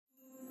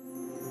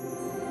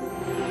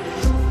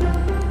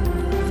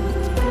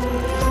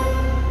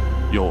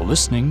You're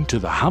listening to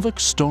the Havoc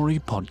Story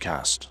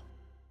Podcast.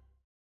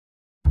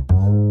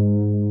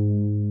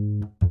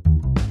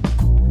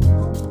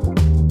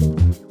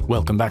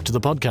 Welcome back to the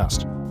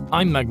podcast.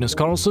 I'm Magnus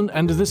Carlson,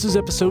 and this is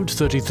episode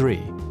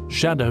 33,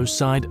 Shadow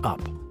Side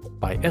Up,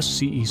 by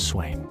S.C.E.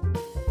 Swain.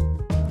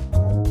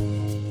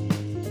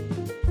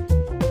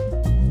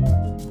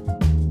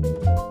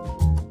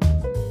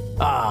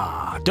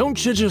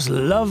 Don't you just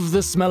love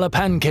the smell of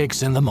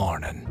pancakes in the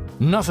morning?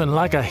 Nothing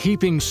like a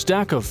heaping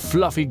stack of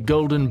fluffy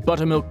golden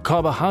buttermilk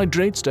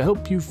carbohydrates to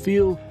help you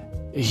feel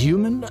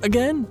human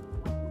again?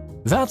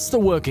 That's the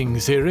working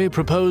theory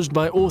proposed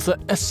by author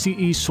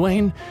S.C.E.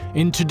 Swain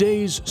in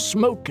today's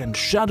smoke and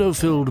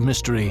shadow-filled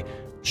mystery,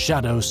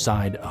 Shadow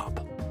Side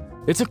Up.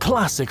 It's a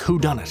classic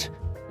whodunit,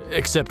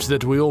 except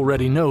that we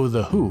already know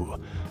the who.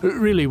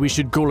 Really, we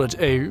should call it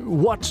a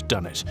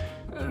what-done-it,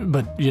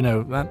 but,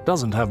 that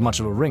doesn't have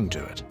much of a ring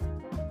to it.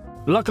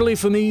 Luckily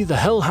for me, the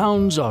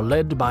Hellhounds are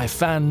led by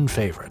fan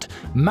favorite,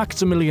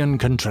 Maximilian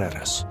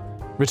Contreras.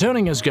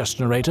 Returning as guest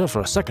narrator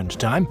for a second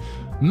time,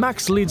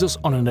 Max leads us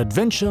on an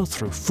adventure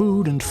through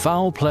food and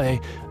foul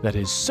play that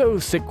is so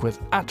thick with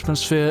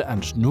atmosphere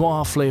and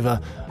noir flavor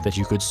that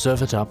you could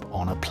serve it up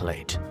on a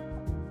plate.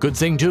 Good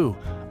thing too,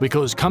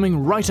 because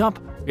coming right up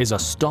is a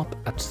stop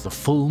at the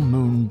Full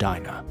Moon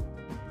Diner.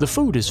 The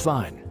food is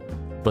fine,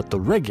 but the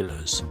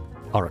regulars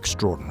are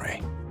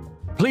extraordinary.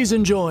 Please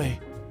enjoy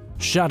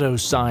Shadow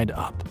Side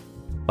Up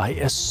by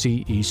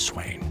S.C.E.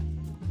 Swain.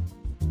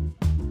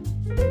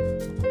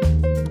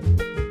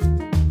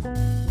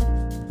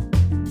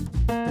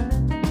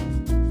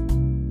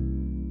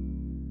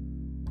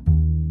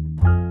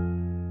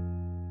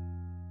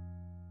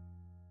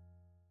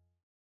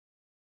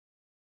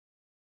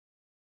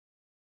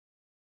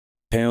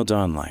 Pale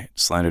dawnlight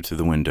slanted through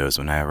the windows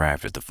when I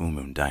arrived at the Full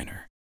Moon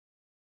Diner.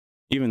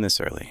 Even this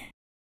early,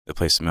 the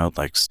place smelled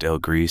like stale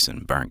grease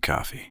and burnt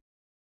coffee.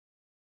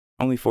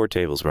 Only 4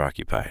 tables were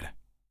occupied.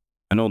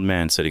 An old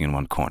man sitting in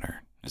one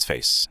corner, his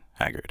face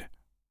haggard.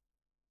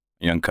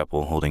 A young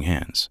couple holding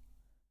hands.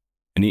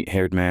 A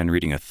neat-haired man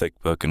reading a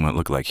thick book in what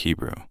looked like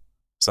Hebrew,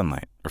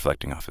 sunlight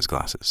reflecting off his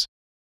glasses.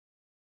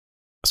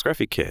 A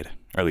scruffy kid,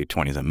 early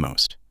 20s at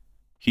most.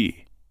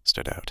 He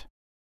stood out.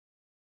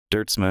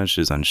 Dirt smudged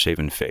his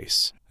unshaven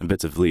face, and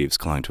bits of leaves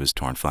clung to his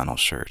torn flannel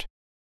shirt.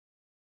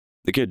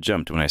 The kid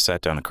jumped when I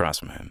sat down across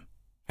from him,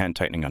 hand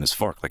tightening on his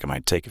fork like I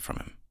might take it from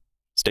him.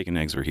 Steak and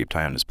eggs were heaped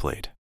high on his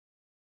plate.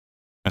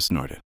 I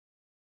snorted.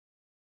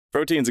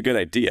 Protein's a good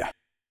idea,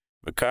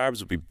 but carbs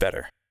would be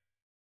better.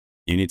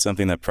 You need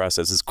something that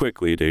processes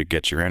quickly to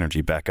get your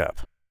energy back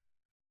up.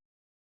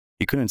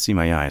 He couldn't see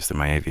my eyes through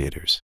my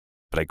aviators,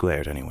 but I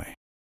glared anyway.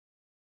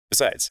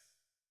 Besides,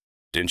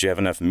 didn't you have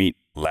enough meat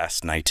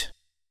last night?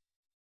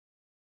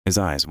 His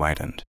eyes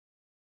widened.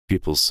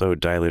 Pupils so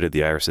dilated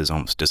the irises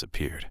almost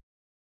disappeared.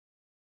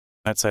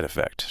 That side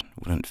effect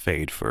wouldn't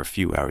fade for a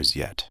few hours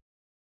yet.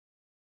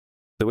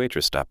 The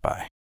waitress stopped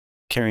by,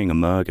 carrying a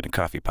mug and a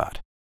coffee pot.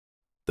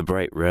 The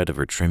bright red of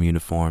her trim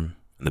uniform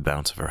and the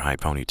bounce of her high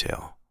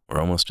ponytail were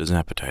almost as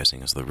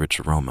appetizing as the rich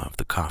aroma of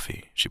the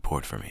coffee she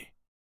poured for me.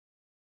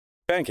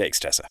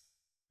 Pancakes, Tessa,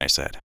 I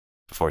said,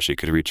 before she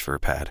could reach for her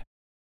pad.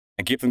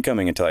 And keep them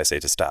coming until I say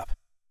to stop.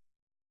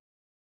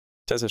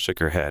 Tessa shook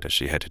her head as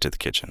she headed to the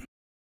kitchen.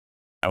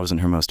 I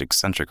wasn't her most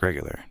eccentric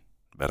regular,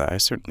 but I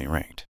certainly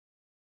ranked.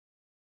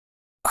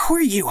 Who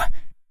are you?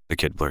 The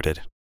kid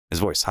blurted, his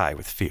voice high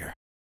with fear.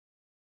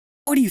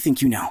 What do you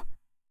think you know?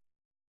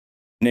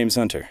 Name's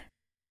Hunter.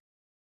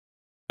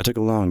 I took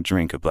a long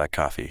drink of black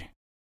coffee,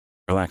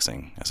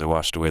 relaxing as I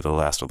washed away the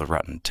last of the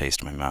rotten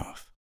taste in my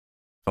mouth.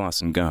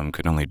 Floss and gum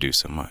could only do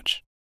so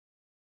much.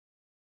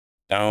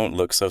 Don't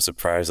look so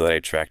surprised that I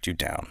tracked you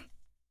down.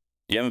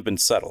 You haven't been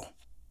subtle.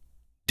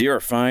 Deer are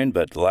fine,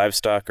 but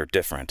livestock are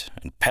different,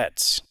 and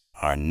pets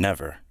are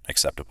never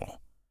acceptable.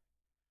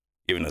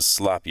 Even as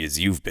sloppy as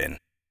you've been,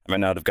 I might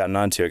not have gotten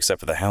onto you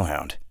except for the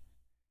Hellhound.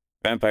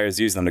 Vampires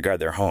use them to guard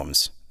their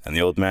homes, and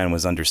the old man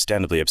was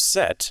understandably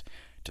upset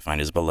to find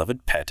his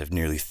beloved pet of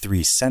nearly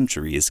 3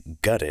 centuries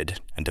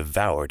gutted and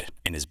devoured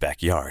in his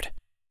backyard.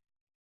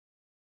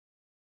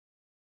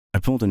 I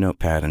pulled a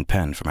notepad and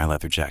pen from my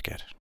leather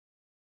jacket.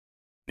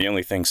 The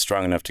only thing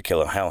strong enough to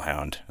kill a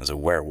Hellhound is a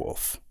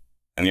werewolf,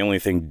 and the only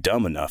thing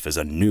dumb enough is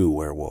a new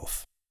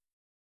werewolf.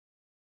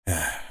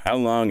 How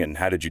long and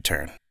how did you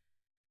turn?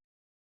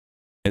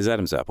 His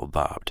Adam's apple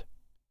bobbed.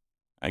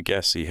 I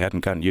guess he hadn't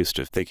gotten used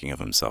to thinking of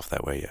himself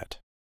that way yet.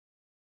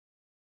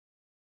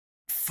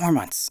 4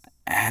 months,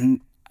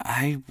 and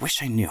I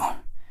wish I knew.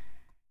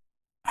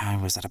 I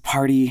was at a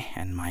party,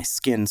 and my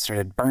skin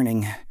started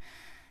burning.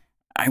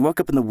 I woke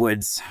up in the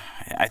woods.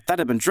 I thought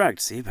I'd been drugged,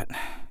 see, but...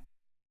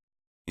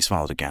 He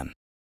swallowed again.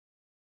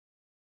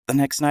 The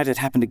next night it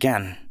happened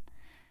again.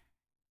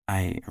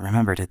 I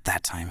remembered it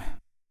that time.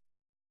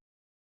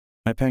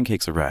 My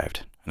pancakes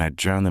arrived, and I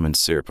drowned them in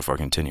syrup before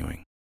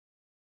continuing.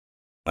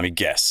 Let me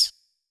guess.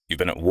 You've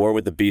been at war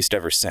with the beast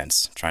ever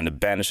since, trying to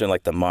banish it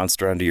like the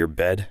monster under your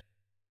bed?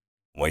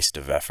 Waste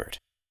of effort.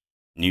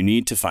 You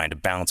need to find a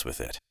balance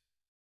with it.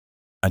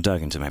 I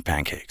dug into my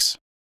pancakes.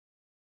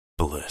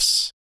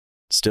 Bliss.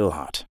 still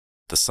hot,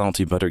 the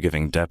salty butter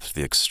giving depth to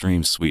the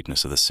extreme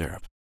sweetness of the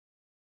syrup.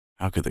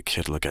 How could the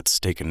kid look at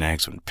steak and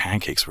eggs when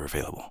pancakes were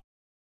available?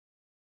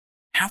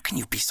 How can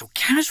you be so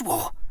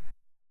casual?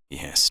 He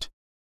hissed.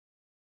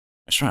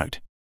 I shrugged.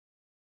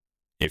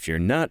 If you're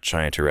not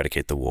trying to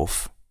eradicate the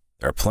wolf,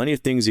 there are plenty of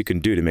things you can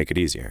do to make it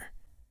easier.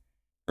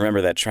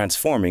 Remember that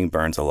transforming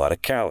burns a lot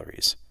of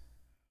calories.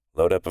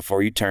 Load up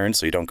before you turn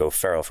so you don't go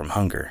feral from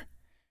hunger.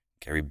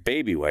 Carry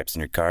baby wipes in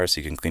your car so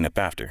you can clean up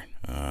after.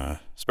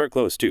 Spare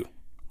clothes too.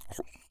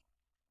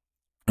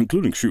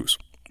 Including shoes.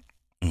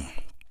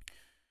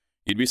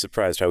 You'd be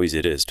surprised how easy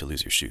it is to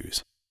lose your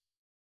shoes.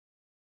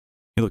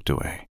 He looked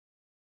away.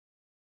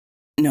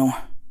 No,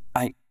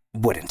 I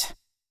wouldn't.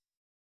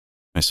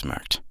 I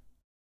smirked.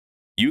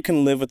 You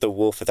can live with the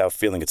wolf without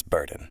feeling its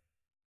burden.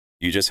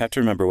 You just have to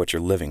remember what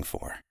you're living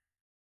for.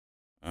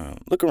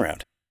 Look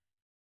around.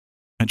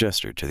 I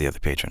gestured to the other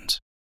patrons.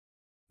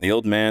 The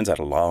old man's had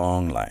a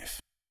long life.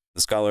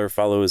 The scholar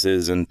follows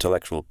his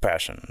intellectual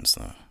passions.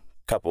 The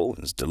couple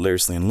is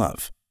deliriously in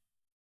love.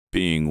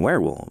 Being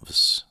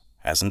werewolves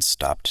hasn't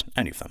stopped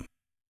any of them.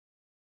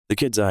 The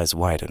kid's eyes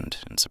widened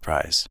in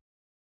surprise.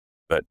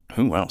 But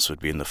who else would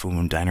be in the Full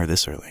Moon Diner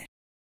this early?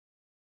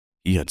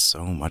 He had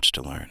so much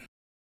to learn.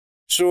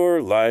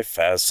 Sure, life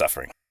has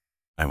suffering,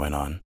 I went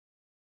on.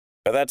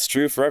 But that's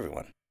true for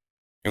everyone.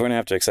 You're going to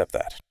have to accept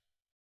that.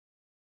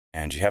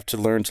 And you have to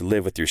learn to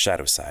live with your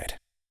shadow side.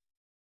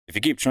 If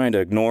you keep trying to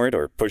ignore it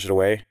or push it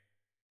away,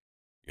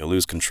 you'll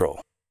lose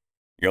control.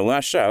 You'll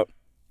lash out,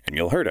 and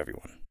you'll hurt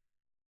everyone.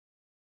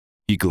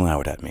 He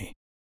glowered at me,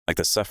 like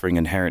the suffering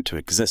inherent to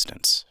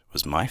existence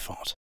was my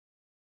fault.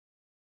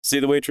 See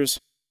the waitress?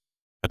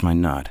 At my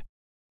nod,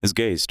 his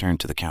gaze turned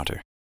to the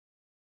counter.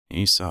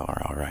 He saw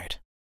her all right.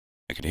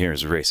 I could hear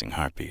his racing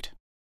heartbeat.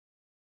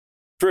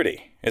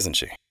 Pretty, isn't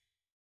she?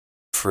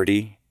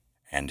 Pretty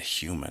and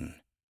human.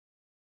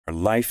 Her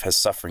life has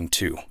suffering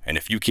too, and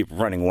if you keep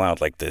running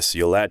wild like this,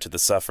 you'll add to the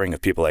suffering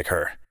of people like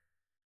her.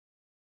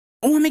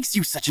 What makes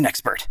you such an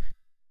expert?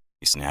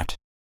 He snapped,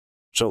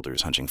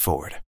 shoulders hunching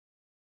forward.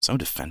 So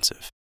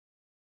defensive.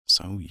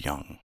 So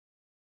young.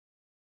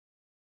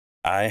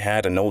 I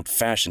had an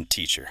old-fashioned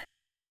teacher.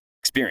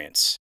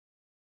 Experience.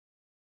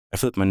 I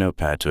flipped my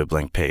notepad to a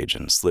blank page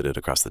and slid it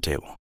across the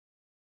table.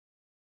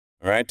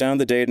 Write down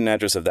the date and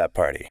address of that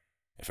party.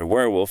 If a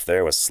werewolf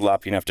there was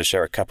sloppy enough to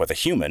share a cup with a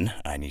human,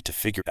 I need to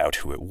figure out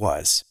who it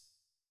was.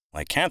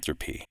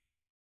 Lycanthropy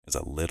is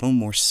a little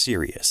more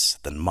serious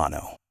than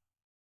mono.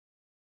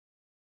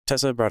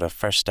 Tessa brought a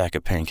fresh stack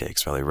of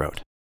pancakes while he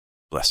wrote.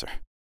 Bless her.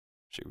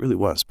 She really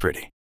was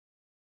pretty.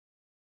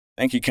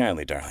 Thank you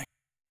kindly, darling.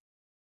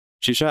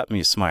 She shot me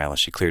a smile as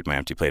she cleared my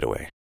empty plate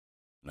away,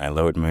 and I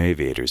lowered my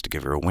aviators to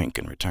give her a wink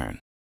in return.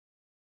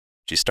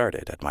 She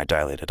started at my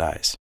dilated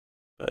eyes,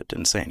 but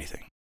didn't say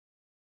anything.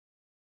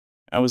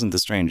 I wasn't the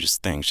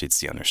strangest thing she'd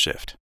see on her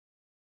shift.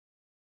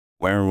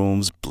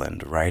 Werewolves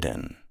blend right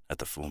in at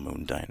the Full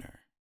Moon Diner.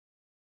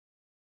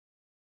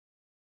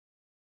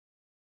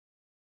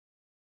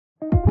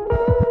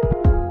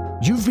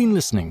 You've been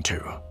listening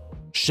to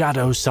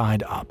Shadow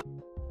Side Up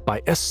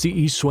by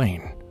S.C.E.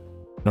 Swain,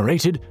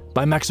 narrated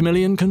by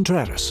Maximilian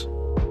Contreras.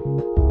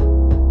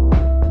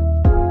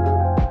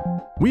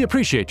 We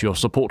appreciate your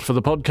support for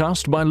the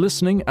podcast by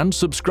listening and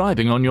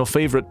subscribing on your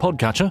favorite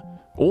podcatcher,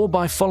 or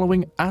by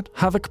following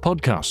 @Havoc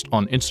Podcast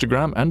on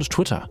Instagram and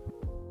Twitter.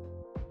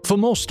 For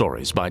more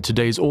stories by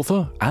today's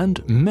author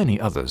and many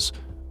others,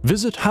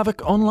 visit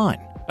Havoc online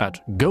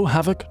at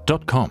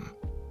gohavoc.com.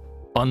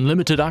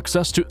 Unlimited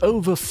access to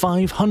over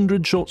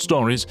 500 short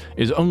stories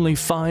is only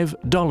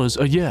 $5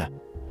 a year.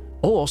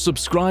 Or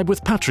subscribe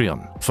with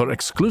Patreon for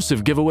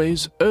exclusive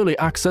giveaways, early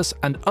access,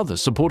 and other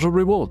supporter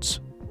rewards.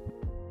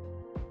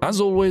 As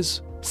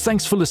always,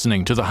 thanks for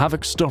listening to the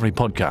Havoc Story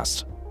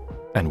Podcast,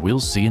 and we'll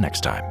see you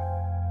next time.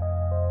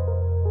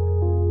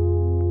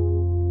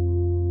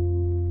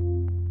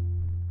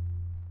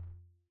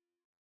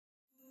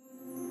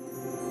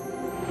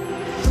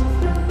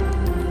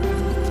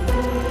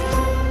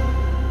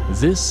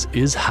 This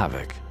is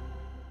Havoc,